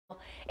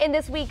In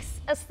this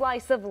week's A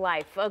Slice of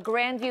Life, a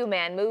Grandview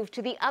man moved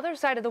to the other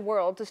side of the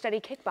world to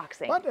study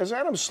kickboxing. But as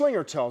Adam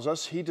Slinger tells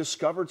us, he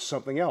discovered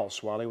something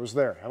else while he was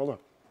there. Have a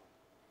look.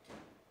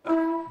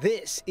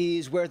 This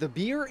is where the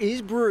beer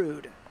is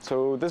brewed.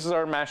 So this is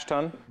our mash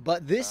tun.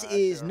 But this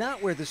is not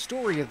where the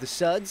story of the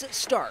Suds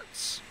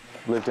starts.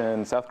 Lived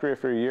in South Korea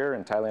for a year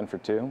and Thailand for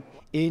 2.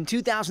 In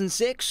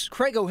 2006,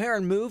 Craig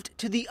O'Haron moved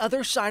to the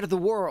other side of the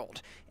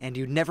world, and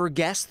you'd never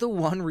guess the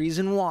one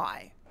reason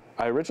why.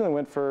 I originally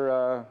went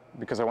for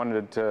because I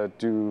wanted to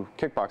do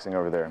kickboxing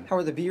over there. How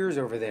are the beers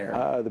over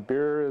there? The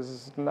beer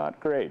is not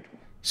great.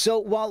 So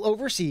while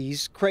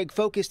overseas, Craig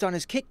focused on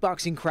his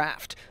kickboxing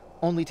craft,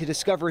 only to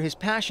discover his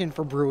passion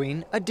for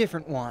brewing a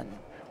different one.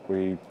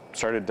 We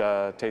started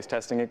taste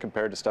testing it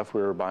compared to stuff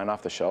we were buying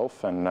off the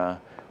shelf, and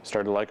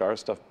started to like our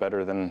stuff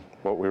better than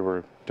what we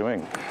were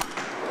doing.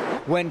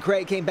 When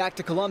Craig came back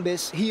to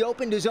Columbus, he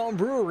opened his own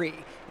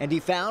brewery, and he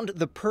found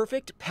the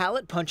perfect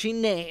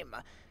palate-punching name,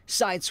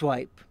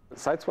 Sideswipe.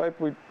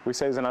 Sideswipe, we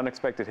say, is an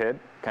unexpected hit.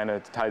 Kind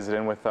of ties it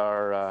in with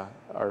our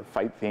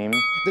fight theme.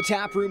 The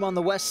tap room on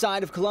the west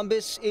side of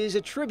Columbus is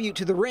a tribute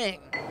to the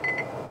ring.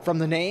 From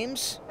the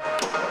names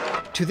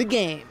to the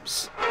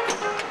games.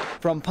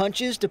 From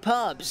punches to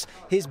pubs,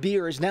 his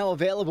beer is now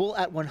available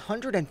at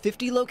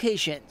 150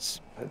 locations.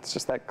 It's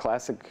just that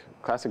classic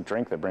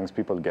drink that brings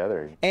people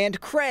together.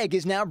 And Craig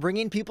is now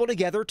bringing people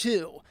together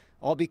too,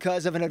 all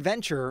because of an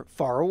adventure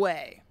far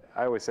away.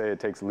 I always say it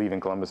takes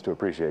leaving Columbus to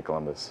appreciate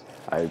Columbus.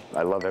 I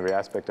love every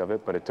aspect of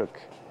it, but it took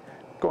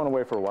going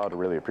away for a while to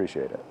really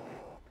appreciate it.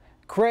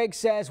 Craig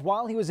says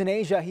while he was in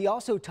Asia, he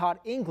also taught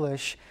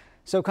English,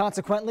 so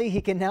consequently he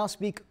can now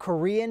speak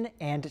Korean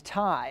and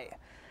Thai.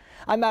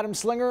 I'm Adam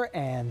Slinger,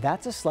 and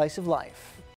that's A Slice of Life.